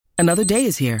Another day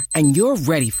is here, and you're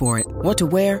ready for it. What to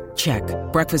wear? Check.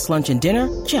 Breakfast, lunch, and dinner?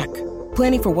 Check.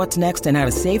 Planning for what's next and how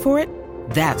to save for it?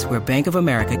 That's where Bank of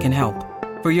America can help.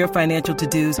 For your financial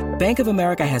to-dos, Bank of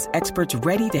America has experts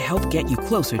ready to help get you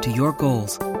closer to your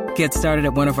goals. Get started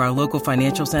at one of our local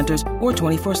financial centers or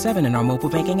 24/7 in our mobile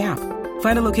banking app.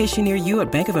 Find a location near you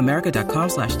at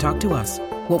bankofamerica.com/talktous.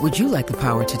 What would you like the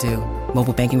power to do?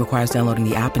 Mobile banking requires downloading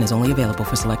the app and is only available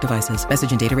for select devices.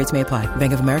 Message and data rates may apply.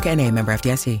 Bank of America N.A., member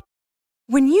FDIC.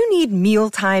 When you need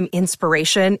mealtime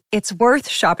inspiration, it's worth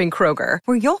shopping Kroger,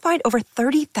 where you'll find over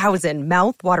 30,000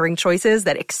 mouth-watering choices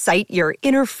that excite your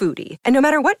inner foodie. And no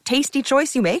matter what tasty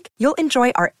choice you make, you'll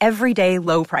enjoy our everyday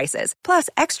low prices, plus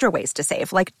extra ways to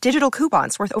save, like digital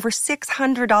coupons worth over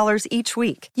 $600 each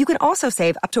week. You can also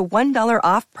save up to $1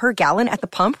 off per gallon at the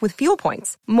pump with fuel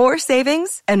points. More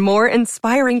savings and more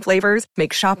inspiring flavors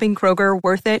make shopping Kroger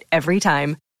worth it every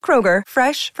time. Kroger,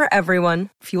 fresh for everyone.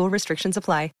 Fuel restrictions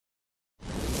apply.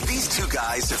 Two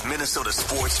guys have Minnesota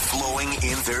sports flowing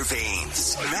in their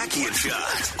veins. Mackie and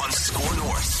Judd on Score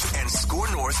North and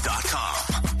ScoreNorth.com.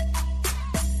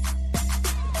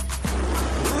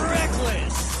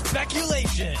 Reckless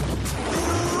speculation.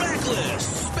 Reckless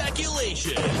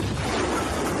speculation.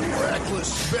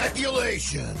 Reckless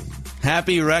speculation.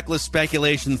 Happy Reckless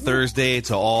Speculation Thursday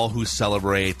to all who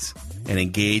celebrate and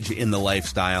engage in the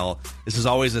lifestyle. This is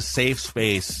always a safe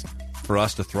space for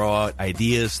us to throw out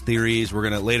ideas, theories.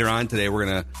 Later on today, we're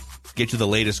going to get you the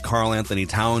latest Karl Anthony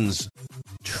Towns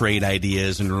trade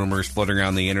ideas and rumors floating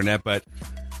around the internet. But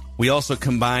we also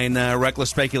combine Reckless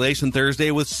Speculation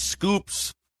Thursday with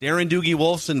Scoops. Darren Doogie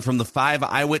Wolfson from the 5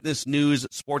 Eyewitness News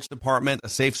Sports Department, a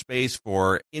safe space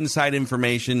for inside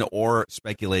information or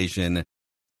speculation.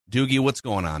 Doogie, what's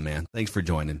going on, man? Thanks for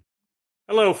joining.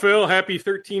 Hello, Phil. Happy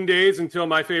 13 days until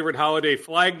my favorite holiday,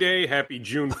 Flag Day. Happy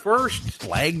June 1st.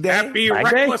 Flag Day? Happy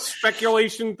Flag Reckless Day?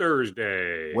 Speculation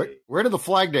Thursday. Where did the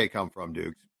Flag Day come from,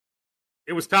 Dukes?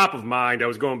 It was top of mind. I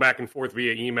was going back and forth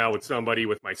via email with somebody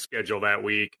with my schedule that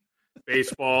week.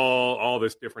 Baseball, all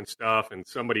this different stuff. And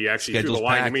somebody actually threw the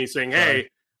line to me saying, hey,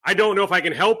 I don't know if I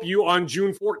can help you on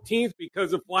June 14th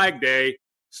because of Flag Day.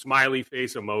 Smiley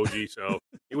face emoji. So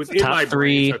it was in my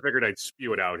brain, so I figured I'd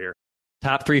spew it out here.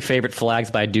 Top 3 favorite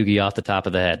flags by Doogie off the top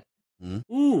of the head.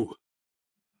 Ooh.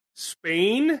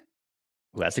 Spain. Ooh,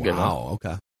 that's a good one. Oh,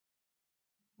 okay.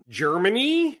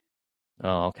 Germany.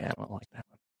 Oh, okay. I don't like that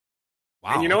one.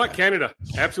 Wow. And you know what? Canada.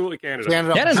 Absolutely Canada.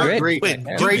 Canada's great.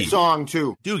 Great song,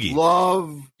 too. Doogie.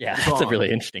 Love. Yeah, that's a really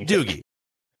interesting Doogie.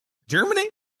 Germany?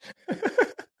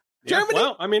 Germany?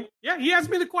 Well, I mean, yeah, he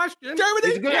asked me the question.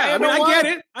 Germany? Yeah, I mean, I get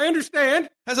it. I understand.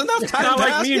 Has enough It's time not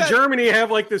like me yet? and Germany have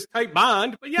like this tight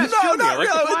bond, but yes, No, Germany, not I like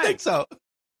really. the I flag. think so.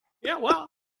 Yeah, well,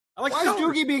 I like Why the is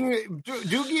colors.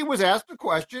 Doogie was asked a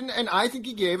question, and I think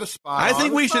he gave a spot. I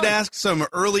think we should ask some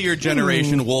earlier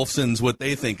generation Wolfsons what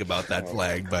they think about that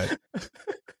flag, but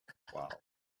Wow.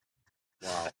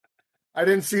 I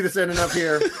didn't see this ending up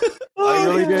here. I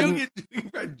really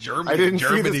didn't. Germany. I didn't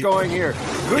see this going here.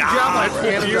 Good job, That's the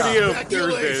beauty Canada. of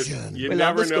Thursdays. You We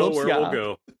never love the know scopes, where yeah. we'll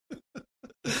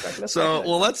go. So,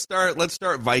 well, let's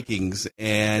start Vikings.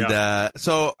 And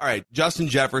all right, Justin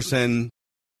Jefferson,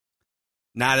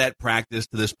 not at practice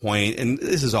to this point, and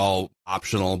this is all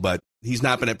optional, but he's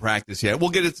not been at practice yet.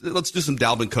 We'll get it. Let's do some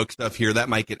Dalvin Cook stuff here. That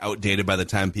might get outdated by the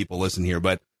time people listen here,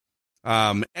 but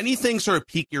anything sort of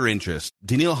pique your interest?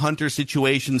 Danielle Hunter's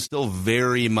situation still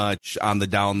very much on the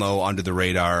down low, under the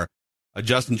radar. A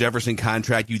Justin Jefferson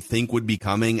contract you'd think would be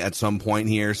coming at some point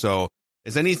here. So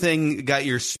has anything got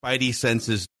your spidey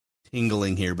senses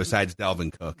tingling here besides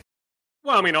Dalvin Cook?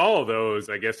 Well, I mean, all of those,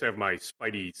 I guess, have my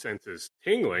spidey senses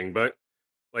tingling, but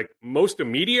like most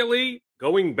immediately,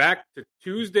 going back to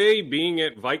Tuesday, being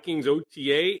at Vikings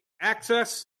OTA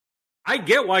access, I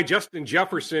get why Justin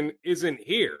Jefferson isn't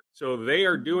here. So they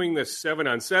are doing this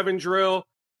 7-on-7 drill.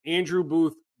 Andrew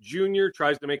Booth Jr.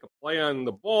 tries to make a play on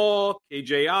the ball.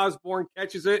 KJ Osborn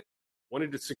catches it,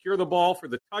 wanted to secure the ball for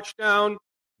the touchdown.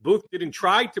 Booth didn't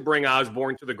try to bring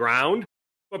Osborn to the ground,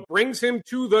 but brings him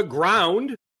to the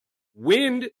ground.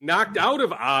 Wind knocked out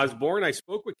of Osborn. I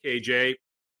spoke with KJ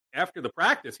after the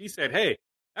practice. He said, hey,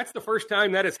 that's the first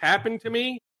time that has happened to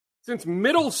me since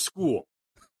middle school.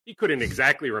 He couldn't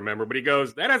exactly remember, but he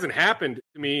goes, that hasn't happened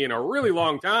to me in a really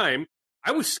long time.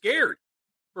 I was scared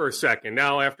for a second.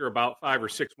 Now, after about 5 or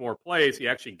 6 more plays, he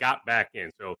actually got back in,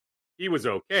 so he was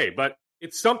okay. But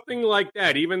it's something like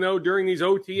that. Even though during these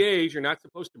OTAs, you're not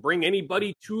supposed to bring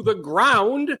anybody to the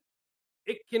ground,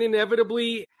 it can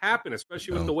inevitably happen,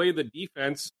 especially with the way the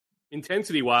defense,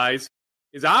 intensity-wise,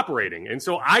 is operating. And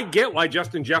so I get why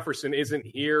Justin Jefferson isn't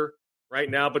here right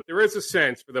now, but there is a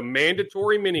sense for the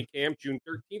mandatory minicamp, June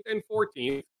 13th and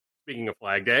 14th, speaking of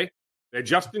Flag Day, that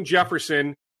Justin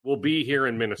Jefferson will be here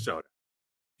in Minnesota.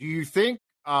 Do you think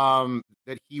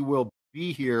that he will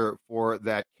be here for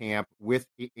that camp with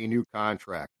a new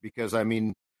contract? Because, I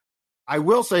mean, I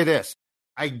will say this.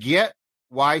 I get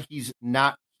why he's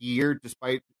not here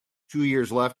despite 2 years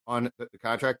left on the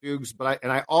contract, Dukes, but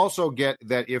I also get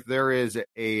that if there is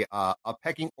a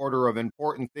pecking order of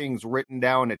important things written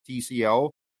down at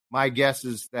TCO, my guess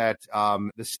is that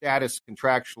the status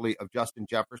contractually of Justin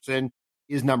Jefferson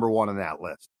is number one on that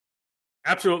list.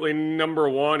 Absolutely number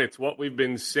one. It's what we've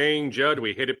been saying, Judd.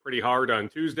 We hit it pretty hard on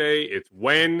Tuesday. It's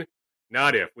when,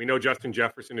 not if. We know Justin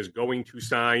Jefferson is going to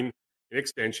sign an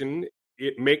extension.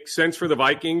 It makes sense for the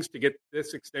Vikings to get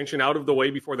this extension out of the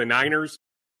way before the Niners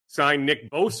sign Nick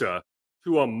Bosa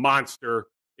to a monster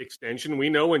extension. We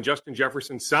know when Justin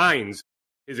Jefferson signs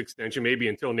his extension, maybe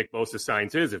until Nick Bosa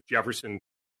signs his, if Jefferson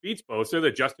beats Bosa,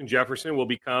 that Justin Jefferson will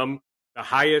become the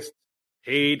highest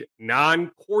paid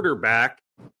non-quarterback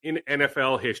in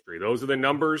NFL history. Those are the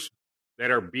numbers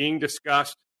that are being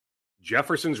discussed.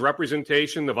 Jefferson's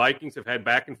representation, the Vikings have had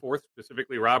back and forth,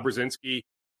 specifically Rob Brzezinski,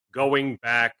 going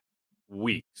back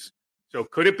weeks. So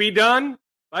could it be done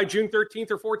by June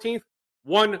 13th or 14th?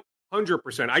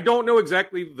 100%. I don't know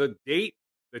exactly the date,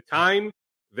 the time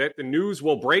that the news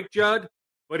will break, Judd,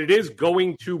 but it is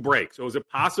going to break. So is it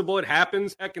possible it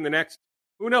happens, heck, in the next,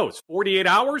 who knows, 48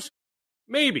 hours?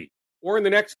 Maybe. Or in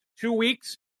the next 2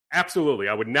 weeks? Absolutely.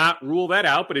 I would not rule that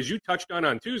out. But as you touched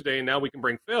on Tuesday, and now we can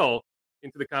bring Phil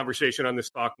into the conversation on this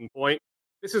talking point,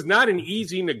 this is not an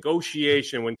easy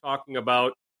negotiation when talking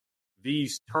about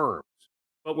these terms.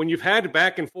 But when you've had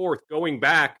back and forth going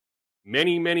back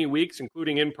many, many weeks,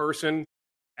 including in person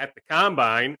at the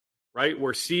Combine, right,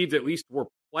 where seeds at least were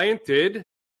planted,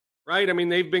 right? I mean,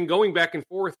 they've been going back and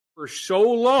forth for so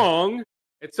long.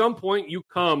 At some point, you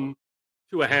come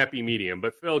to a happy medium.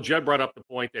 But Phil, Jed brought up the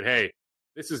point that, hey,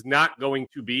 this is not going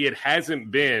to be, it hasn't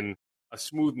been a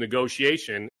smooth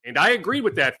negotiation. And I agree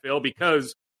with that, Phil,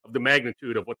 because of the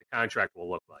magnitude of what the contract will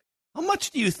look like. How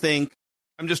much do you think,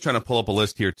 I'm just trying to pull up a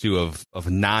list here, too, of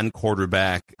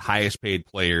non-quarterback, highest-paid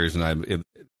players, and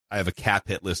I have a cap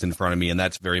hit list in front of me, and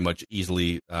that's very much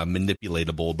easily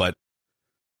manipulatable. But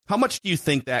how much do you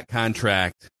think that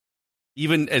contract,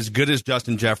 even as good as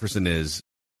Justin Jefferson is,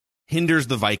 hinders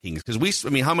the Vikings? Because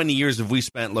how many years have we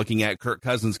spent looking at Kirk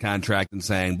Cousins' contract and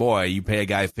saying, boy, you pay a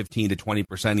guy 15 to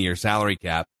 20% of your salary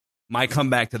cap? My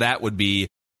comeback to that would be,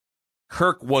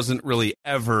 Kirk wasn't really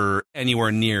ever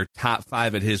anywhere near top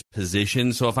 5 at his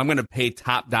position. So if I'm going to pay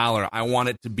top dollar, I want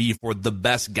it to be for the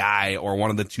best guy or one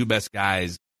of the 2 best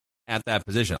guys at that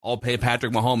position. I'll pay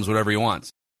Patrick Mahomes whatever he wants.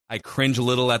 I cringe a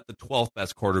little at the 12th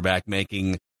best quarterback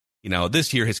making,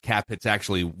 this year his cap hit's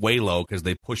actually way low because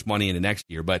they push money into next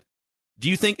year. But do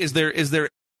you think, is there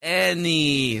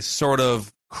any sort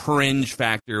of cringe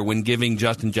factor when giving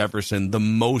Justin Jefferson the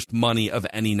most money of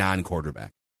any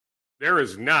non-quarterback? There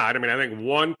is not. I mean, I think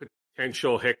one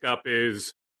potential hiccup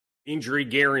is injury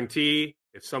guarantee.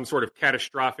 If some sort of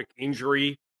catastrophic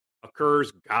injury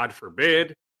occurs, God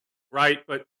forbid, right?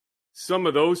 But some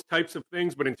of those types of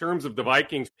things. But in terms of the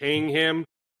Vikings paying him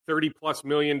 $30+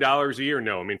 million a year,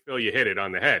 no. I mean, Phil, you hit it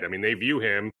on the head. I mean, they view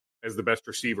him as the best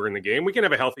receiver in the game. We can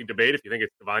have a healthy debate if you think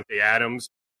it's Devontae Adams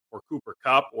or Cooper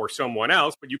Kupp or someone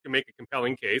else, but you can make a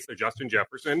compelling case that Justin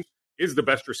Jefferson is the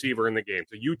best receiver in the game.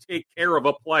 So you take care of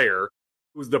a player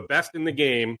who's the best in the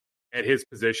game at his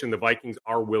position. The Vikings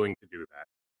are willing to do that.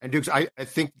 And Dukes, I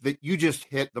think that you just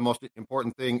hit the most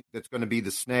important thing that's going to be the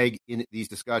snag in these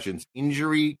discussions,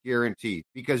 injury guarantee.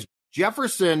 Because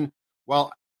Jefferson,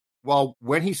 well,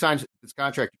 when he signs this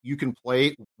contract, you can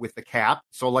play with the cap.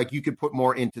 So, like, you could put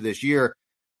more into this year.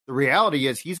 The reality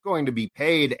is he's going to be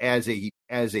paid as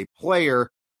a player,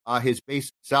 his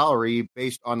base salary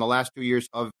based on the last 2 years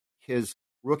of his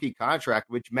rookie contract,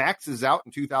 which maxes out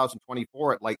in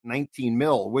 2024 at like 19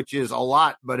 mil, which is a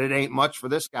lot, but it ain't much for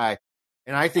this guy.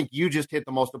 And I think you just hit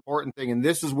the most important thing, and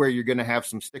this is where you're going to have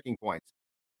some sticking points.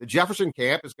 The Jefferson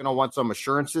camp is going to want some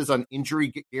assurances on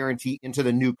injury guarantee into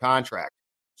the new contract.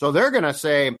 So they're going to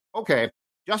say, okay,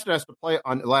 Justin has to play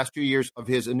on the last 2 years of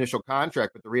his initial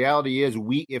contract, but the reality is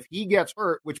if he gets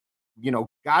hurt, which,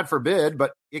 God forbid,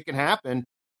 but it can happen,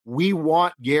 we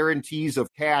want guarantees of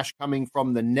cash coming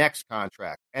from the next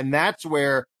contract. And that's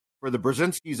where, for the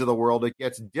Brzezinskis of the world, it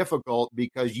gets difficult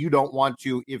because you don't want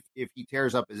to, if he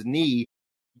tears up his knee,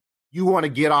 you want to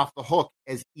get off the hook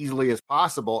as easily as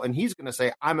possible. And he's going to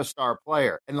say, I'm a star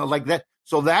player. And like that.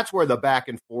 So that's where the back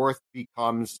and forth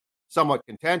becomes somewhat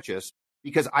contentious,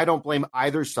 because I don't blame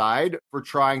either side for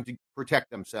trying to protect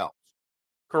themselves.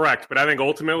 Correct. But I think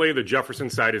ultimately the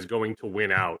Jefferson side is going to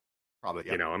win out Probably,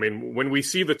 yeah. You know, I mean, when we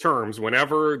see the terms,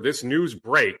 whenever this news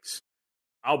breaks,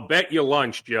 I'll bet you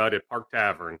lunch, Judd, at Park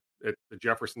Tavern that the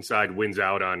Jefferson side wins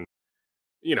out on,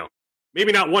 you know,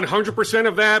 maybe not 100%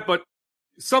 of that, but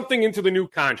something into the new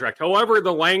contract. However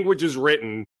the language is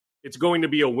written, it's going to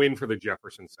be a win for the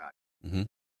Jefferson side.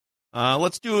 Mm-hmm.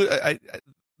 Let's do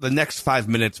the next 5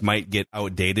 minutes might get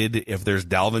outdated if there's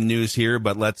Dalvin news here,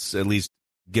 but let's at least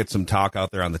get some talk out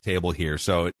there on the table here.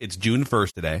 So it's June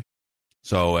 1st today.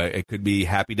 So it could be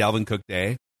Happy Dalvin Cook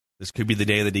Day. This could be the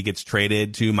day that he gets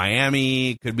traded to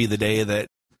Miami. It could be the day that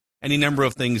any number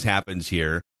of things happens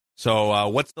here. So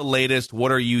what's the latest?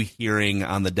 What are you hearing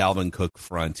on the Dalvin Cook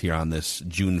front here on this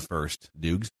June 1st,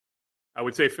 Dukes? I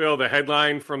would say, Phil, the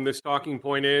headline from this talking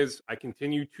point is, I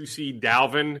continue to see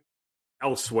Dalvin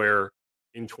elsewhere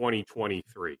in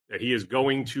 2023, that he is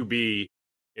going to be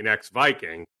an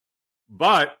ex-Viking.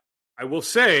 But I will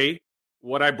say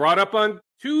what I brought up on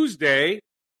Tuesday,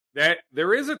 that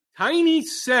there is a tiny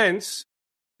sense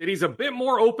that he's a bit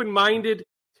more open-minded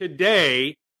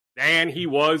today than he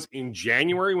was in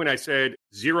January when I said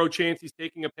 0 chance he's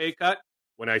taking a pay cut.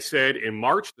 When I said in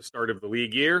March, the start of the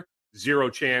league year, 0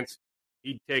 chance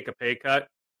he'd take a pay cut.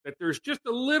 That there's just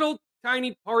a little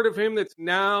tiny part of him that's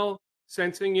now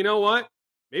sensing, you know what?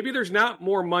 Maybe there's not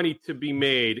more money to be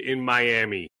made in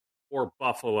Miami or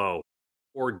Buffalo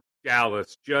or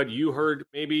Dallas. Judd, you heard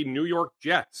maybe New York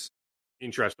Jets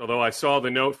interest, although I saw the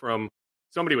note from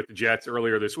somebody with the Jets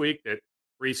earlier this week that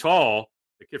Breece Hall,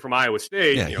 the kid from Iowa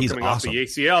State, he's coming awesome off the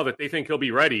ACL, that they think he'll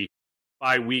be ready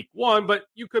by week 1. But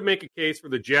you could make a case for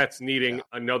the Jets needing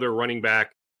another running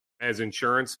back as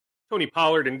insurance. Tony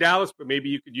Pollard in Dallas, but maybe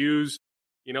you could use,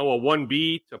 a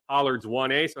 1B to Pollard's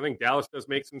 1A. So I think Dallas does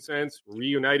make some sense.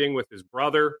 Reuniting with his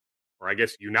brother, or I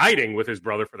guess uniting with his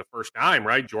brother for the first time,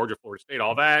 right? Georgia, Florida State,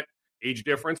 all that age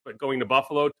difference, but going to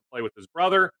Buffalo to play with his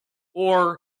brother,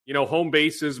 or, home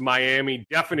bases, Miami,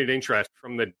 definite interest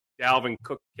from the Dalvin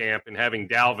Cook camp and having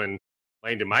Dalvin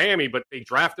land in Miami, but they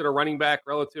drafted a running back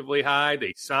relatively high.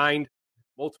 They signed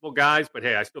multiple guys, but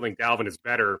hey, I still think Dalvin is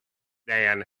better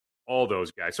than all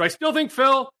those guys. So I still think,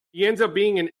 Phil, he ends up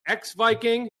being an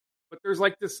ex-Viking, but there's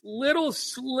like this little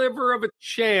sliver of a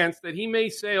chance that he may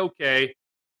say, okay,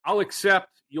 I'll accept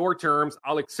your terms.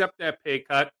 I'll accept that pay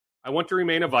cut. I want to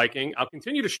remain a Viking. I'll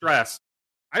continue to stress,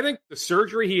 I think the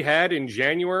surgery he had in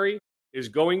January is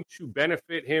going to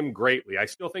benefit him greatly. I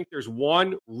still think there's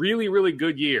one really, really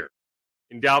good year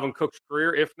in Dalvin Cook's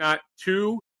career, if not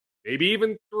 2, maybe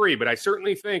even 3. But I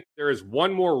certainly think there is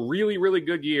one more really, really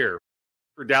good year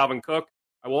for Dalvin Cook.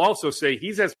 I will also say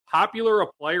he's as popular a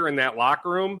player in that locker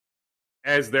room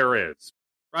as there is,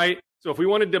 right? So if we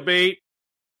want to debate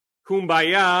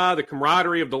kumbaya, the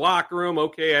camaraderie of the locker room,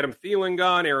 okay, Adam Thielen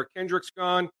gone, Eric Kendricks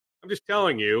gone, I'm just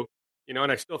telling you, and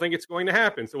I still think it's going to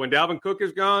happen. So when Dalvin Cook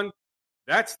is gone,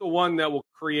 that's the one that will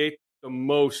create the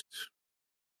most,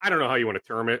 I don't know how you want to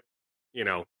term it,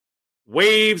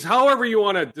 waves, however you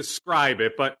want to describe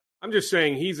it. But I'm just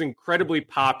saying he's incredibly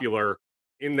popular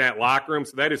in that locker room.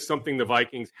 So that is something the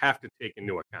Vikings have to take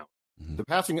into account. The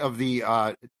passing of the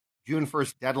June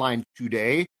 1st deadline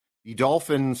today, the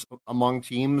Dolphins among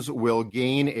teams will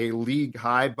gain a league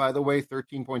high, by the way,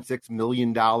 $13.6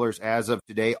 million as of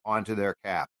today onto their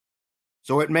cap.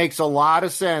 So it makes a lot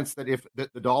of sense that if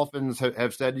the Dolphins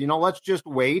have said, let's just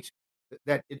wait,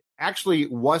 that it actually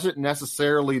wasn't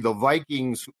necessarily the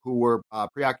Vikings who were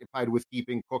preoccupied with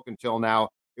keeping Cook until now.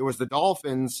 It was the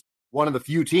Dolphins, one of the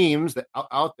few teams that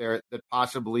out there that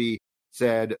possibly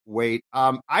said, wait.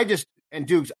 And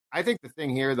Dukes, I think the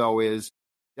thing here, though, is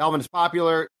Dalvin is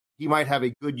popular. He might have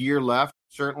a good year left,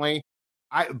 certainly.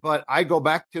 But I go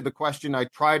back to the question I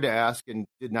tried to ask and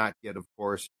did not get, of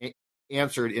course,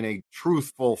 answered in a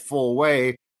truthful, full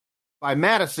way by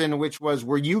Madison, which was,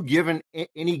 were you given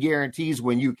any guarantees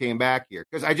when you came back here?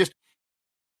 Because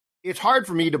it's hard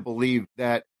for me to believe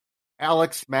that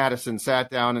Alex Madison sat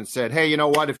down and said, hey, you know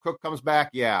what? If Cook comes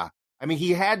back, yeah. I mean,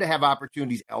 he had to have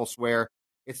opportunities elsewhere.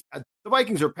 The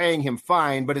Vikings are paying him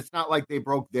fine, but it's not like they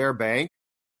broke their bank.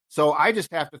 So I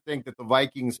just have to think that the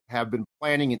Vikings have been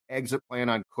planning an exit plan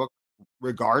on Cook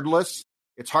regardless.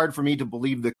 It's hard for me to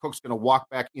believe that Cook's going to walk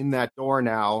back in that door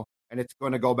now, and it's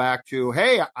going to go back to,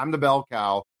 hey, I'm the bell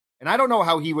cow. And I don't know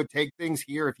how he would take things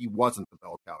here if he wasn't the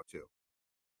bell cow, too.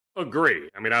 Agree.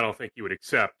 I mean, I don't think he would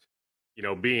accept,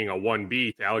 being a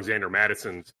 1B to Alexander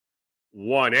Madison's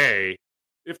 1A.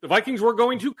 If the Vikings were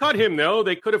going to cut him, though,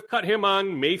 they could have cut him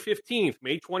on May 15th,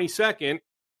 May 22nd,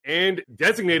 and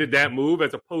designated that move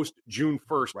as a post-June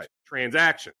 1st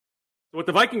transaction. So what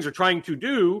the Vikings are trying to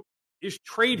do is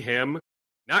trade him,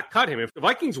 not cut him. If the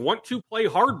Vikings want to play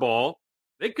hardball,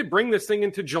 they could bring this thing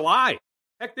into July.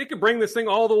 Heck, they could bring this thing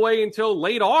all the way until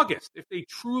late August if they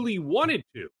truly wanted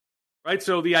to, right?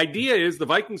 So the idea is the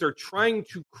Vikings are trying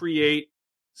to create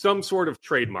some sort of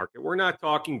trade market. We're not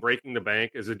talking breaking the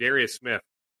bank as a Darius Smith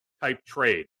type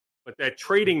trade, but that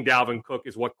trading Dalvin Cook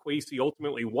is what Kwesi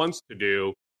ultimately wants to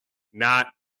do, not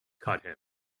cut him.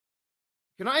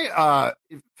 Can I,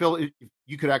 Phil, if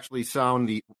you could actually sound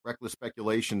the reckless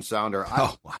speculation sounder.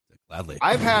 Gladly.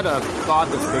 I've had a thought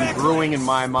that's been brewing in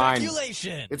my mind.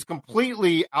 Speculation. It's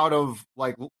completely out of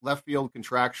left field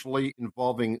contractually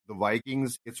involving the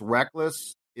Vikings. It's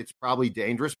reckless. It's probably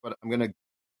dangerous, but I'm going to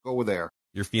go there.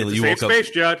 You're feeling you woke up,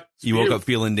 Judd. You woke up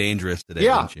feeling dangerous today.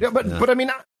 Yeah, didn't you? But I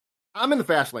mean, I'm in the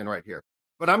fast lane right here.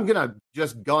 But I'm going to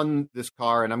just gun this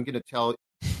car, and I'm going to tell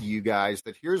you guys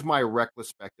that here's my reckless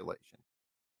speculation.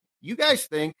 You guys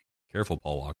think... Careful,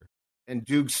 Paul Walker. And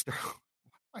Dukes...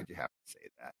 Why'd you have to say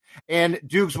that? And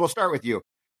Dukes, we'll start with you.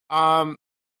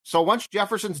 So once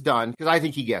Jefferson's done, because I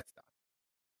think he gets done.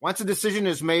 Once a decision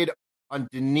is made on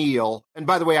Daniil, and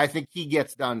by the way, I think he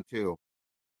gets done too.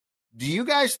 Do you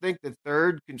guys think the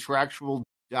third contractual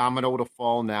domino to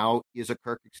fall now is a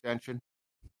Kirk extension?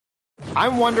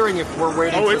 I'm wondering if we're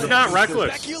waiting. Oh, it's not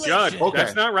reckless, Judd. Okay.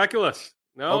 That's not reckless.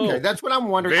 No. Okay, that's what I'm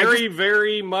wondering.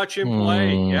 Very much in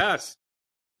play. Yes.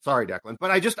 Sorry, Declan,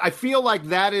 but I feel like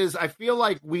that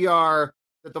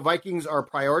the Vikings are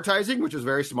prioritizing, which is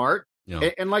very smart.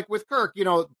 Yeah. And like with Kirk,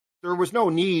 there was no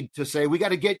need to say, we got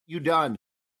to get you done,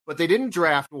 but they didn't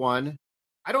draft one.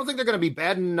 I don't think they're going to be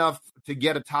bad enough to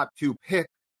get a top 2 pick.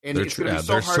 And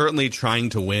they're certainly trying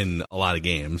to win a lot of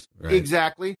games. Right?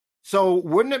 Exactly. So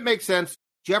wouldn't it make sense?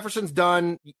 Jefferson's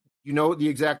done. You know the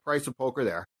exact price of poker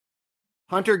there.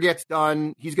 Hunter gets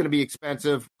done. He's going to be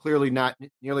expensive, clearly not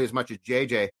nearly as much as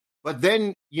JJ. But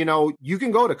then, you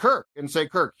can go to Kirk and say,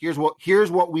 Kirk, here's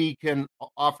what we can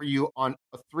offer you on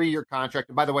a 3-year contract.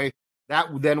 And by the way, that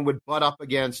then would butt up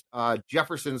against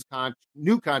Jefferson's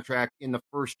new contract in the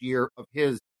first year of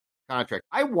his contract.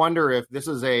 I wonder if this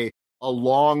is a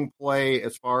long play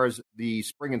as far as the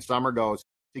spring and summer goes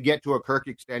to get to a Kirk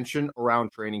extension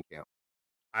around training camp.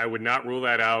 I would not rule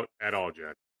that out at all,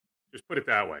 Jed. Just put it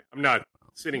that way. I'm not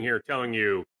sitting here telling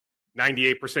you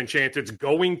 98% chance it's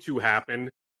going to happen,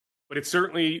 but it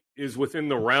certainly is within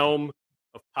the realm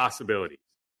of possibilities.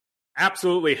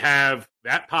 Absolutely have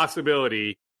that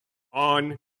possibility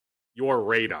on your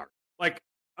radar. Like,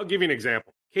 I'll give you an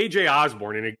example. KJ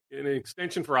Osborn, an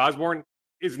extension for Osborn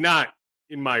is not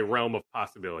in my realm of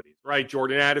possibilities, right?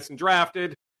 Jordan Addison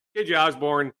drafted. KJ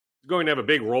Osborn is going to have a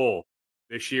big role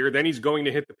this year. Then he's going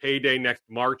to hit the payday next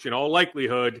March in all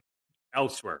likelihood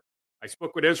elsewhere. I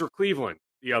spoke with Ezra Cleveland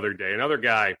the other day, another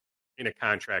guy in a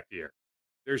contract year.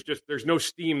 There's no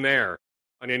steam there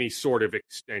on any sort of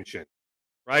extension,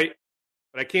 right?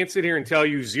 But I can't sit here and tell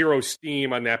you zero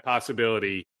steam on that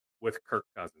possibility with Kirk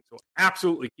Cousins. So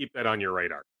absolutely keep that on your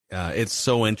radar. It's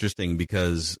so interesting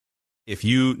because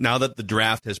now that the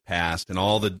draft has passed and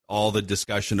all the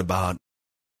discussion about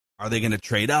are they going to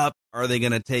trade up? Are they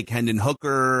going to take Hendon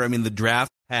Hooker? I mean, the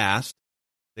draft passed.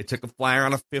 They took a flyer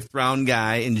on a 5th-round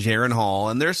guy in Jaron Hall,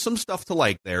 and there's some stuff to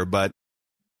like there, but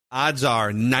odds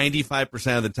are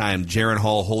 95% of the time Jaron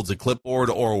Hall holds a clipboard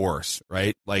or worse,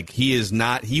 right? Like he was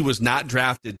not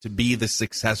drafted to be the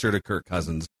successor to Kirk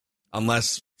Cousins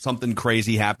unless something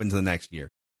crazy happens in the next year.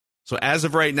 So as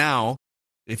of right now,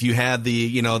 if you had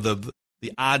the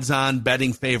odds-on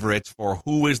betting favorites for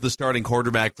who is the starting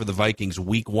quarterback for the Vikings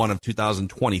week 1 of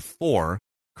 2024,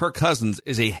 Kirk Cousins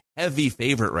is a heavy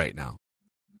favorite right now.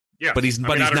 Yeah, but he's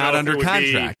not under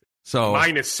contract. So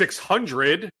minus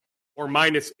 600 or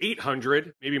minus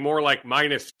 800, maybe more like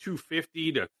minus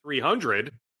 250 to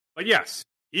 300. But yes,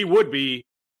 he would be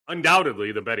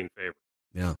undoubtedly the betting favorite.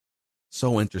 Yeah.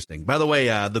 So interesting. By the way,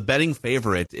 the betting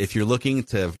favorite, if you're looking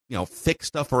to, fix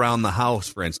stuff around the house,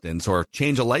 for instance, or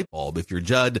change a light bulb, if you're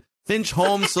Judd, Finch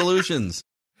Home Solutions.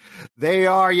 They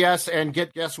are, yes. And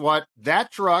guess what?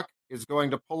 That truck is going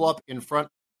to pull up in front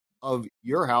of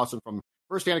your house. And from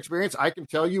firsthand experience, I can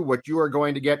tell you what you are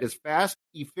going to get is fast,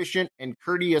 efficient, and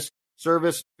courteous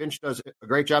service. Finch does a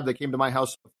great job. They came to my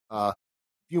house a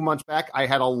few months back. I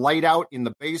had a light out in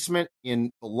the basement,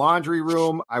 in the laundry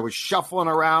room. I was shuffling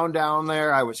around down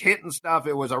there. I was hitting stuff.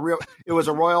 It was a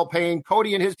royal pain.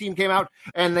 Cody and his team came out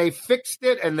and they fixed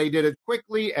it, and they did it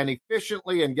quickly and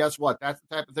efficiently. And guess what? That's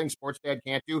the type of thing Sports Dad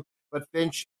can't do, but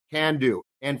Finch can do.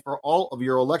 And for all of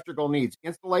your electrical needs,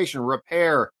 installation,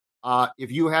 repair,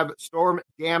 if you have storm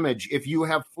damage, if you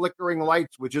have flickering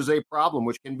lights, which is a problem,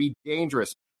 which can be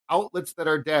dangerous, outlets that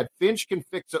are dead, Finch can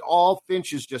fix it all.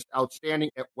 Finch is just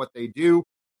outstanding at what they do.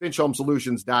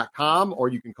 FinchHomeSolutions.com, or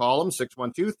you can call them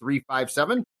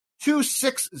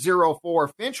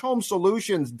 2604,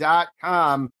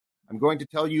 FinchHomeSolutions.com. I'm going to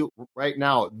tell you right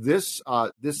now, this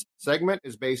segment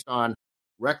is based on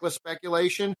reckless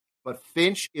speculation, but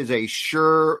Finch is a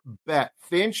sure bet.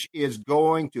 Finch is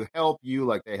going to help you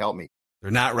like they help me.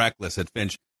 They're not reckless at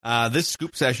Finch. This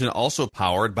scoop session also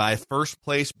powered by First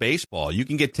Place Baseball. You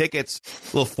can get tickets,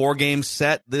 a little 4-game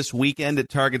set this weekend at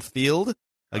Target Field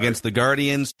against the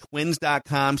Guardians.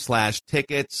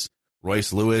 Twins.com/tickets.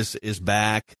 Royce Lewis is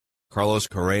back. Carlos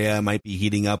Correa might be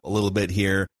heating up a little bit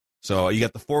here. So you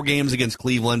got the 4 games against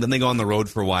Cleveland, and they go on the road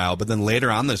for a while. But then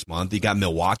later on this month, you got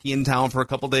Milwaukee in town for a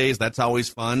couple days. That's always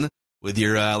fun with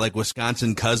your like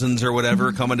Wisconsin Cousins or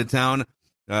whatever coming to town.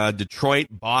 Detroit,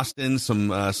 Boston,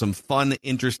 some fun,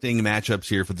 interesting matchups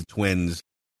here for the Twins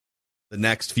the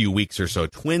next few weeks or so.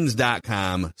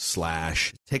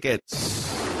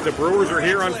 Twins.com/tickets. The Brewers are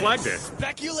here on Flag Day.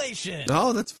 Speculation.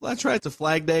 Oh, that's right. It's a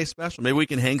Flag Day special. Maybe we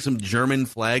can hang some German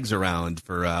flags around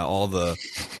for all the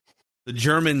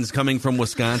Germans coming from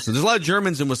Wisconsin. There's a lot of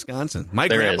Germans in Wisconsin. My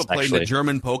grandpa played in a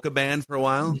German polka band for a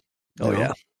while. Oh,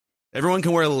 yeah. Everyone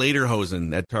can wear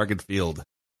lederhosen at Target Field.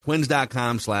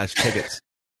 Twins.com/tickets.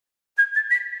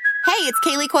 Hey, it's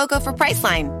Kaylee Cuoco for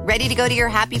Priceline. Ready to go to your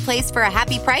happy place for a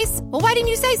happy price? Well, why didn't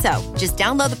you say so? Just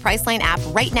download the Priceline app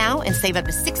right now and save up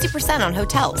to 60% on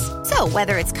hotels. So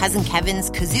whether it's Cousin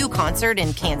Kevin's Kazoo Concert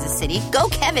in Kansas City, go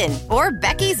Kevin, or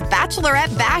Becky's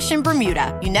Bachelorette Bash in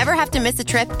Bermuda, you never have to miss a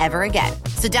trip ever again.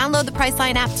 So download the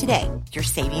Priceline app today. Your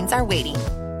savings are waiting.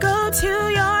 Go to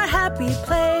your happy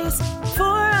place for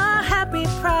a happy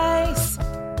price.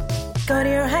 Go to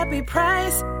your happy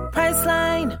price,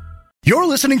 Priceline. You're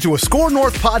listening to a Score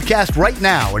North podcast right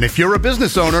now, and if you're a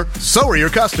business owner, so are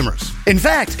your customers. In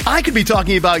fact, I could be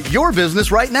talking about your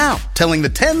business right now, telling the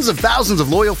tens of thousands of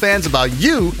loyal fans about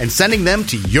you and sending them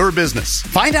to your business.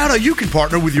 Find out how you can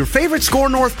partner with your favorite Score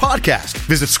North podcast.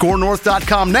 Visit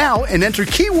scorenorth.com now and enter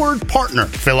keyword partner.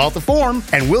 Fill out the form,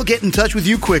 and we'll get in touch with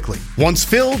you quickly. Once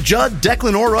Phil, Judd,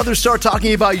 Declan, or others start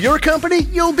talking about your company,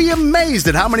 you'll be amazed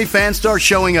at how many fans start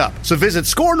showing up. So visit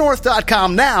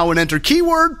scorenorth.com now and enter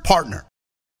keyword partner.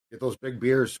 Get those big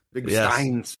beers, big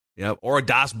steins. Yep, or a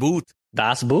Das Boot.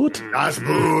 Das Boot? Das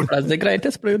Boot. That's the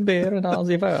greatest brewed beer in all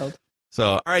the world.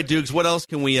 So, all right, Dukes, what else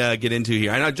can we get into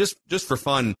here? I know just for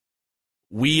fun,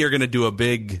 we are going to do a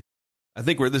big, I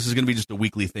think this is going to be just a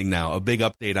weekly thing now, a big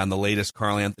update on the latest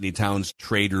Karl Anthony Towns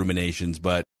trade ruminations.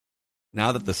 But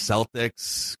now that the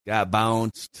Celtics got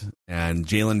bounced and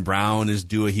Jaylen Brown is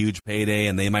due a huge payday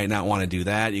and they might not want to do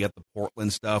that, you got the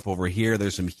Portland stuff over here.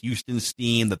 There's some Houston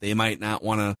steam that they might not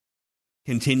want to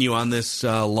continue on this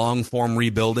long-form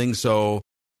rebuilding. So,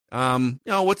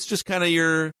 what's just kind of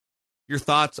your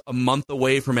thoughts a month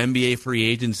away from NBA free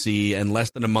agency and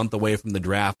less than a month away from the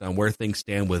draft on where things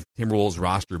stand with Timberwolves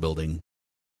roster building?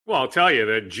 Well, I'll tell you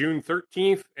that June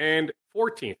 13th and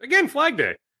 14th, again, Flag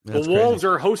Day. That's the Wolves crazy.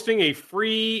 are hosting a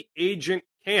free agent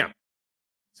camp.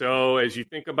 So as you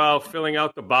think about filling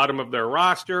out the bottom of their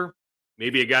roster,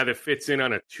 maybe a guy that fits in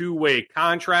on a 2-way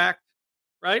contract,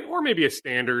 right? Or maybe a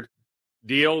standard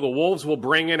deal. The Wolves will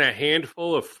bring in a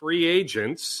handful of free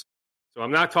agents. So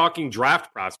I'm not talking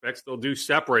draft prospects. They'll do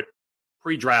separate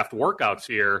pre-draft workouts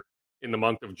here in the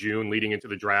month of June leading into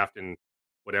the draft in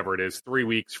whatever it is, 3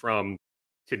 weeks from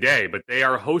today. But they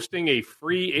are hosting a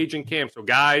free agent camp. So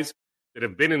guys that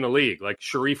have been in the league, like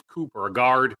Sharif Cooper, a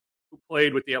guard who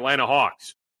played with the Atlanta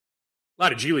Hawks. A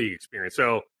lot of G League experience.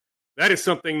 So that is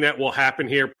something that will happen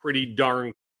here pretty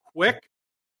darn quick.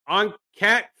 On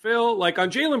Cat, Phil, like on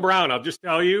Jaylen Brown, I'll just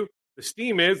tell you, the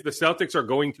steam is the Celtics are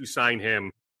going to sign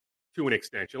him to an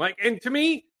extension. And to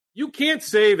me, you can't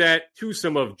say that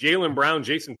twosome of Jaylen Brown,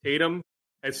 Jason Tatum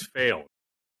has failed.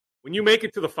 When you make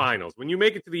it to the finals, when you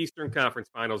make it to the Eastern Conference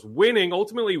Finals,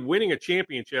 ultimately winning a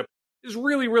championship is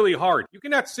really, really hard. You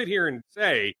cannot sit here and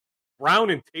say Brown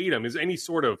and Tatum is any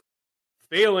sort of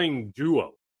failing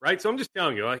duo, right? So I'm just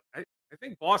telling you, I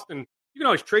think Boston, you can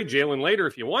always trade Jaylen later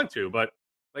if you want to, but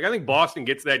I think Boston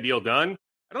gets that deal done.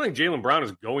 I don't think Jaylen Brown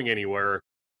is going anywhere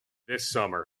this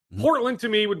summer. Mm-hmm. Portland, to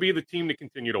me, would be the team to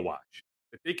continue to watch.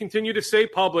 If they continue to say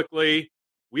publicly,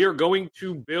 we are going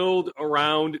to build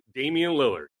around Damian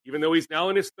Lillard, even though he's now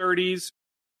in his 30s.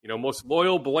 Most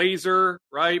loyal Blazer,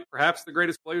 right? Perhaps the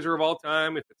greatest Blazer of all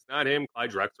time. If it's not him,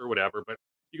 Clyde Drexler or whatever. But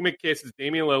you can make cases,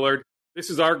 Damian Lillard, this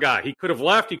is our guy. He could have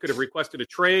left. He could have requested a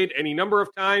trade any number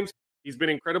of times. He's been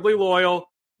incredibly loyal.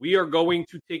 We are going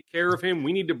to take care of him.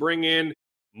 We need to bring in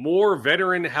more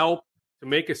veteran help to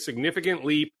make a significant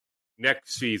leap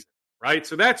next season, right?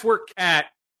 So that's where Cat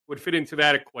would fit into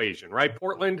that equation, right?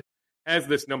 Portland has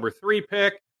this number 3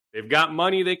 pick. They've got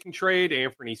money they can trade.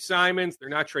 Anthony Simons. They're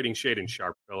not trading Shaedon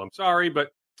Sharpe, Phil. I'm sorry, but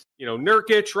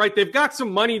Nurkic, right? They've got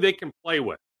some money they can play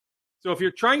with. So if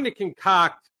you're trying to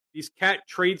concoct these cat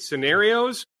trade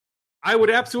scenarios, I would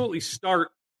absolutely start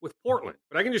with Portland.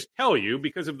 But I can just tell you,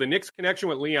 because of the Knicks connection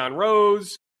with Leon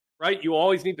Rose, right? You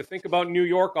always need to think about New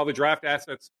York, all the draft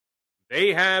assets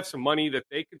they have, some money that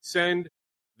they could send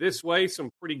this way,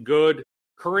 some pretty good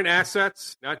current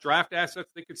assets, not draft assets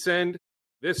they could send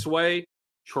this way.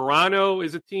 Toronto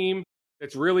is a team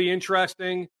that's really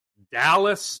interesting.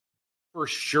 Dallas, for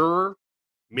sure.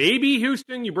 Maybe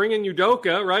Houston, you bring in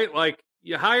Udoka, right? Like,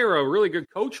 you hire a really good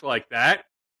coach like that.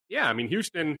 Yeah, I mean,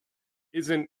 Houston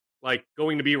isn't like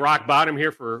going to be rock bottom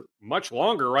here for much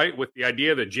longer, right? With the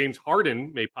idea that James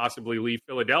Harden may possibly leave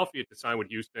Philadelphia to sign with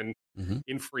Houston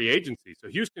in free agency. So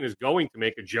Houston is going to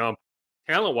make a jump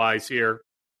talent-wise here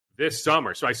this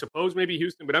summer. So I suppose maybe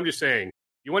Houston, but I'm just saying,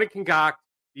 you want to concoct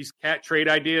these cat trade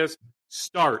ideas,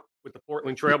 start with the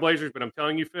Portland Trailblazers. But I'm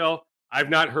telling you, Phil, I've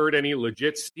not heard any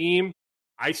legit steam.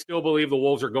 I still believe the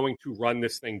Wolves are going to run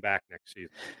this thing back next season.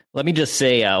 Let me just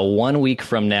say 1 week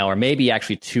from now, or maybe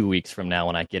actually 2 weeks from now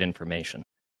when I get information.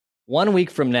 1 week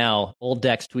from now, Old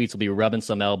Dex Tweets will be rubbing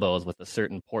some elbows with a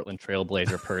certain Portland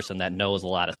Trailblazer person that knows a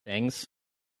lot of things.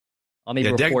 I'll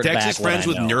maybe report Dex back is friends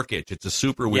with Nurkic. It's a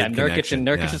super weird connection.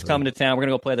 Nurkic is coming to town. We're going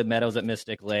to go play the Meadows at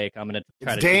Mystic Lake. I'm going to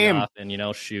try to tee off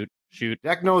and, shoot.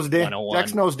 Dex knows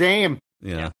Dame.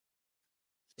 Yeah.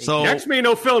 So Dex may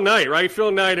know Phil Knight, right? Phil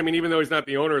Knight, I mean, even though he's not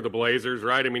the owner of the Blazers,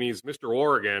 right? I mean, he's Mr.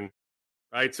 Oregon,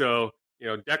 right? So,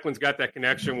 Declan's got that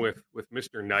connection with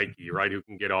Mr. Nike, right? Who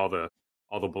can get all the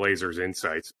Blazers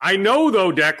insights. I know,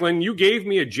 though, Declan, you gave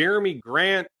me a Jeremy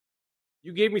Grant.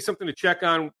 You gave me something to check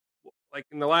on, like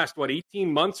in the last,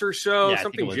 18 months or so? Yeah,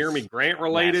 something Jeremy Grant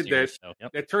related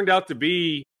that turned out to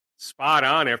be spot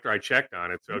on after I checked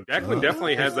on it. So Declan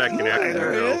definitely has that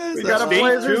connection. We got a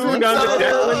Blazers tuned on the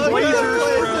Declan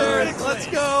Blazers. Let's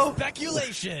go.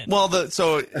 Speculation. Well,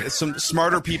 so some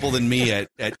smarter people than me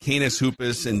at Canis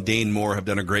Hoopus and Dane Moore have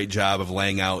done a great job of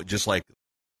laying out just like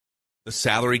the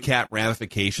salary cap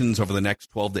ramifications over the next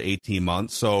 12 to 18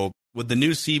 months. So with the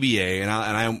new CBA,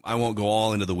 and I won't go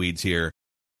all into the weeds here,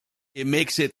 it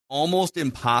makes it almost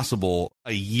impossible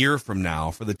a year from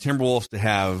now for the Timberwolves to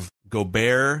have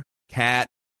Gobert, Cat,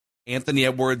 Anthony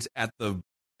Edwards at the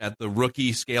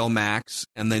rookie scale max,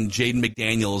 and then Jaden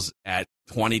McDaniels at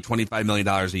 $20-25 million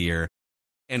a year,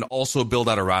 and also build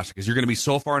out a roster because you're going to be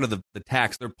so far into the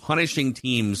tax. They're punishing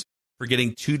teams for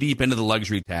getting too deep into the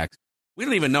luxury tax. We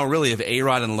don't even know really if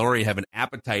A-Rod and Laurie have an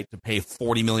appetite to pay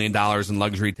 $40 million in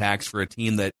luxury tax for a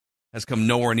team that has come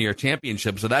nowhere near a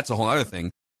championship. So that's a whole other thing.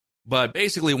 But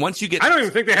basically, once you get... I don't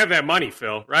even think they have that money,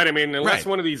 Phil, right? I mean, unless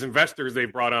one of these investors they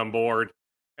brought on board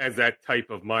has that type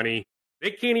of money,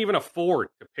 they can't even afford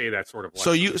to pay that sort of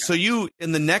luxury tax. So you,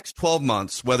 in the next 12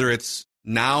 months, whether it's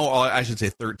now, or I should say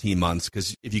 13 months,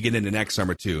 because if you get into next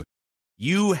summer too,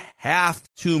 you have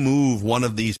to move one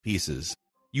of these pieces.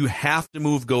 You have to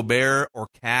move Gobert or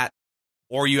Cat,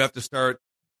 or you have to start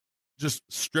just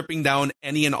stripping down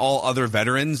any and all other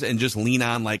veterans and just lean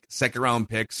on like second-round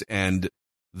picks and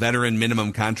veteran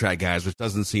minimum contract guys, which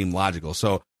doesn't seem logical.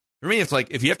 So for me, it's like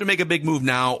if you have to make a big move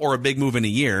now or a big move in a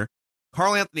year,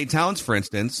 Karl Anthony Towns, for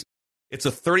instance, it's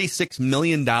a $36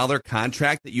 million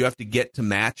contract that you have to get to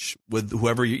match with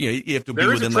whoever you have to be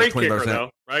within like 20%. Kicker, though,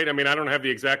 right? I mean, I don't have the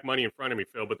exact money in front of me,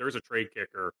 Phil, but there's a trade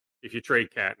kicker if you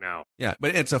trade Cat now. Yeah,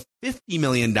 but it's a $50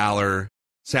 million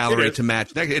salary to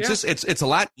match. It's a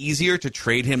lot easier to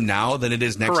trade him now than it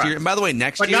is next year. And by the way,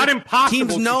 next year, not impossible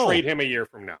teams know. To trade him a year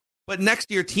from now. But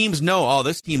next year, teams know,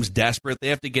 this team's desperate. They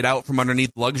have to get out from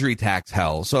underneath luxury tax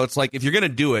hell. So it's like, if you're going to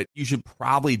do it, you should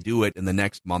probably do it in the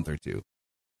next month or two.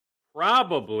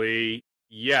 Probably,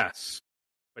 yes,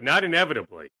 but not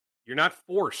inevitably. You're not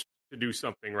forced to do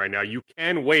something right now. You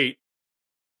can wait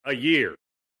a year.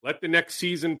 Let the next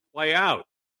season play out.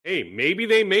 Hey, maybe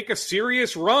they make a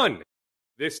serious run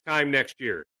this time next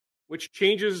year, which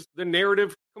changes the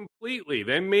narrative completely.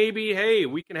 Then maybe, hey,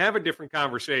 we can have a different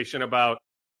conversation about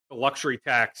the luxury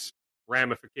tax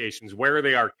ramifications, where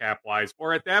they are cap-wise.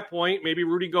 Or at that point, maybe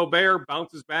Rudy Gobert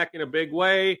bounces back in a big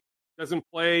way, doesn't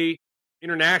play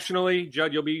internationally.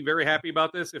 Judd, you'll be very happy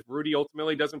about this if Rudy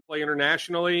ultimately doesn't play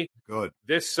internationally. Good.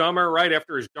 This summer, right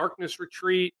after his darkness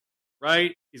retreat,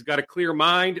 right? He's got a clear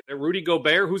mind that Rudy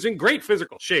Gobert, who's in great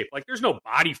physical shape, like there's no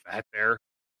body fat there,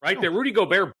 right? That Rudy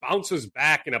Gobert bounces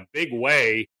back in a big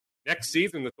way next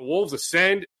season, that the Wolves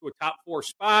ascend to a top 4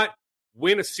 spot,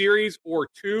 win a series or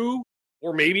 2,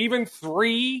 or maybe even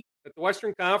 3 at the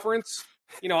Western Conference.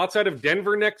 Outside of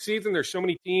Denver next season, there's so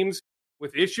many teams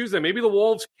with issues that maybe the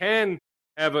Wolves can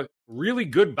have a really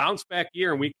good bounce back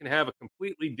year and we can have a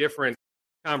completely different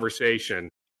conversation.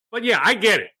 But yeah, I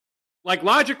get it. like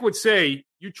logic would say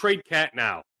you trade Cat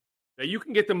now, that you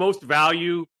can get the most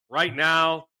value right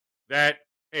now, that,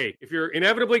 hey, if you're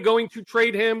inevitably going to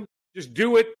trade him, just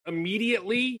do it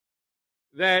immediately,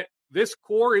 that this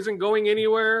core isn't going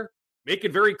anywhere. Make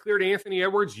it very clear to Anthony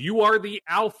Edwards, you are the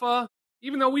alpha.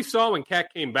 Even though we saw when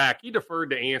Cat came back, he deferred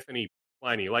to Anthony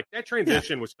plenty. Like that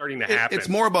transition was starting to happen. It's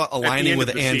more about aligning with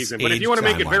Ant's season. But if you want to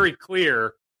make it very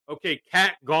clear, okay,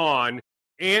 Cat gone,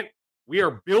 Ant, we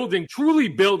are building, truly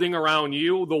building around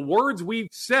you. The words we've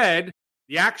said,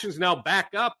 the actions now back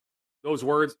up those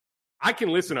words. I can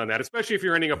listen on that, especially if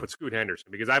you're ending up with Scoot Henderson,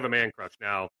 because I have a man crush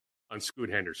now on Scoot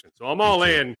Henderson. So I'm all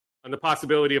in on the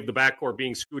possibility of the backcourt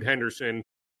being Scoot Henderson,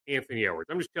 Anthony Edwards.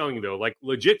 I'm just telling you, though, like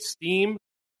legit steam,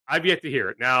 I've yet to hear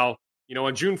it. Now,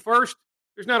 on June 1st,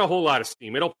 there's not a whole lot of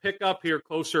steam. It'll pick up here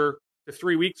closer to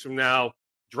 3 weeks from now,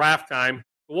 draft time.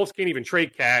 The Wolves can't even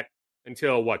trade Cat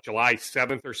until, July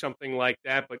 7th or something like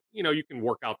that. But, you can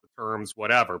work out the terms,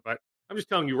 whatever. But I'm just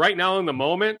telling you, right now in the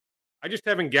moment, I just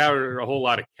haven't gathered a whole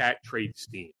lot of Cat trade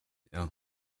steam. Yeah.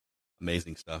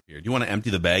 Amazing stuff here. Do you want to empty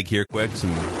the bag here quick?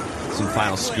 Some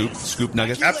final scoop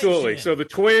nuggets? Absolutely. So the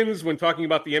Twins, when talking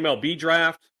about the MLB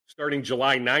draft, starting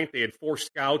July 9th, they had 4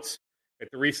 scouts at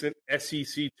the recent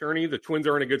SEC tourney. The Twins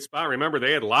are in a good spot. Remember,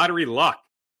 they had lottery luck.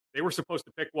 They were supposed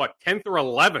to pick, 10th or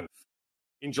 11th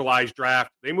in July's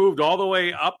draft. They moved all the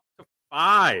way up to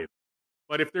 5.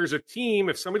 But if there's a team,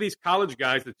 if some of these college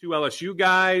guys, the 2 LSU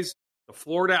guys, the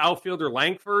Florida outfielder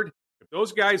Langford, if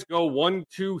those guys go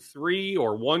 1-2-3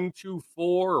 or 1-2-4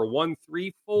 or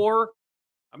 1-3-4,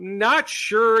 I'm not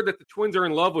sure that the Twins are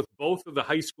in love with both of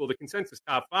the consensus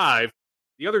top 5,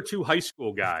 the other 2 high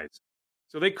school guys.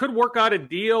 So they could work out a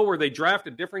deal where they draft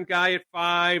a different guy at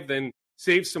 5, then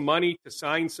save some money to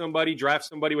sign somebody, draft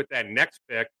somebody with that next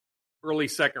pick, early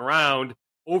second round,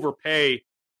 overpay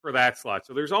for that slot.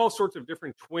 So there's all sorts of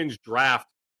different Twins draft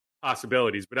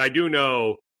possibilities. But I do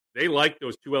know they like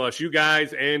those 2 LSU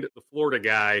guys and the Florida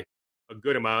guy a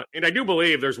good amount. And I do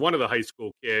believe there's one of the high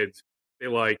school kids they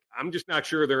like. I'm just not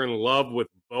sure they're in love with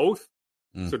both.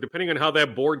 So depending on how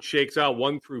that board shakes out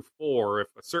 1 through 4, if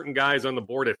a certain guy is on the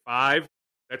board at 5,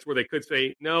 that's where they could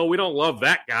say, no, we don't love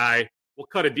that guy. We'll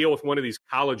cut a deal with one of these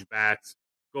college bats,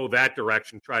 go that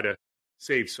direction, try to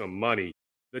save some money.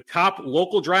 The top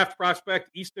local draft prospect,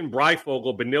 Easton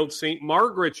Breifogel, Benilde St.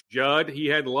 Margaret's, Judd. He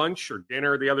had lunch or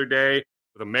dinner the other day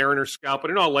with a Mariners scout, but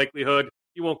in all likelihood,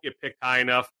 he won't get picked high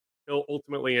enough. He'll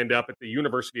ultimately end up at the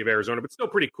University of Arizona, but still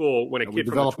pretty cool when a kid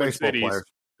from the Twin Cities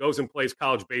goes and plays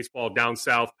college baseball down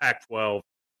south, Pac-12,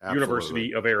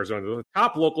 University of Arizona. The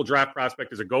top local draft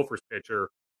prospect is a Gophers pitcher,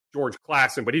 George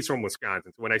Klassen, but he's from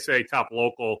Wisconsin. So when I say top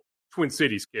local, Twin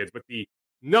Cities kids, but the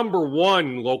number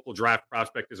 1 local draft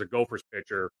prospect is a Gophers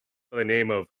pitcher by the name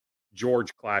of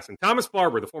George Klassen. Thomas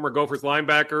Barber, the former Gophers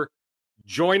linebacker,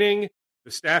 joining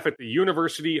the staff at the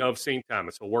University of St.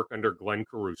 Thomas. He'll work under Glenn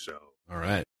Caruso. All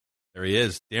right. There he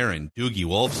is, Darren Doogie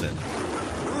Wolfson.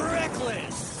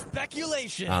 Reckless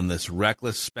speculation. On this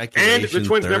reckless speculation. And the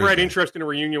Twins Thursday. never had interest in a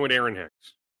reunion with Aaron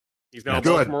Hicks. He's now a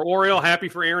Baltimore Oriole. Happy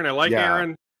for Aaron. I like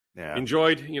Aaron. Yeah.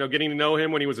 Enjoyed, getting to know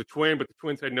him when he was a Twin, but the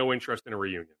Twins had no interest in a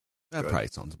reunion. That probably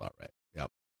sounds about right. Yep.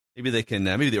 Maybe they can.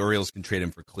 Maybe the Orioles can trade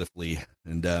him for Cliff Lee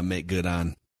and make good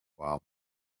on. Wow.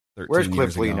 13 Where's years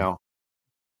Cliff Lee ago. now?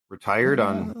 Retired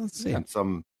Let's see. on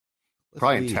some Cliff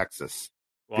probably Lee. in Texas.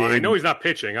 Well, I know he's not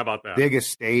pitching. How about that? Big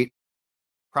estate.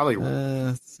 Probably.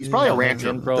 He's probably a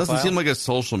rancher. Doesn't seem like a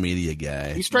social media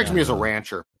guy. He strikes me as a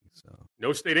rancher. So.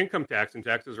 No state income tax in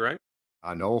Texas, right?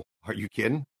 I know. Are you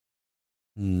kidding?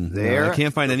 I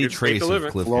can't find any trace of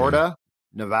Cliff Florida,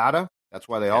 Nevada. That's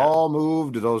why they all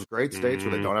moved to those great states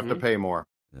where they don't have to pay more.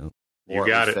 Yep. You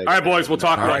got it. All right, boys. We'll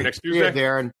talk about it next Tuesday. See you,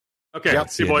 Darren. Okay. Yep.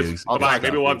 See you, boys. Bye-bye.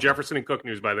 Maybe we'll have Jefferson and Cook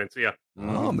news by then. See ya.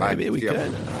 Oh, maybe we could.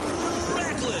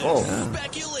 Reckless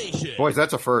speculation. Boys,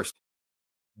 that's a first.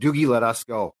 Doogie let us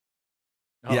go.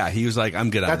 Yeah, he was like, I'm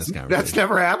good on this conversation. That's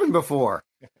never happened before.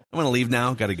 I'm going to leave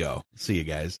now. Got to go. See you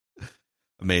guys.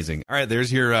 Amazing. All right,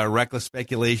 there's your Reckless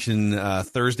Speculation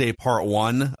Thursday Part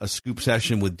 1, a scoop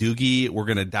session with Doogie. We're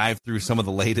going to dive through some of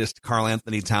the latest Karl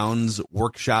Anthony Towns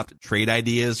workshopped trade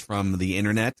ideas from the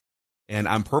internet. And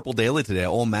on Purple Daily today,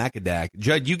 Ol Macadac.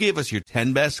 Judd, you gave us your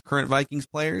 10 best current Vikings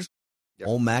players. Yep.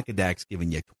 Ol Macadac's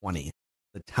giving you 20.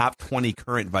 The top 20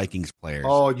 current Vikings players.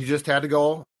 Oh, you just had to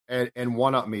go and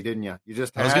one-up me, didn't you? You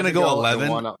just had I was going to go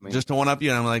 11, me. just to one-up you,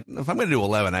 and I'm like, if I'm going to do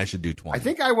 11, I should do 20. I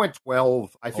think I went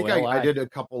 12. I think I did a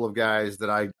couple of guys that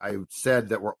I said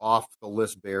that were off the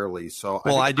list barely. So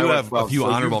I do have 12, a few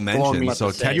honorable mentions,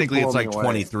 so technically it's like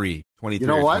 23 or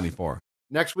 24.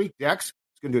 Next week, Dex is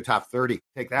going to do a top 30.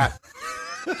 Take that.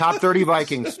 Top 30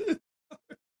 Vikings.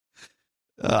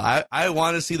 I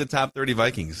want to see the top 30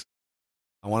 Vikings.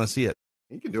 I want to see it.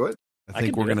 You can do it. I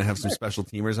think we're going to have some special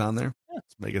teamers on there. Yeah.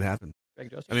 Let's make it happen.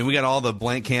 I mean, we got all the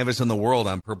blank canvas in the world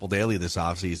on Purple Daily this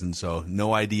offseason, so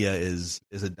no idea is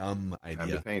a dumb idea. Time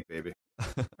to paint, baby.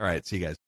 All right, see you guys.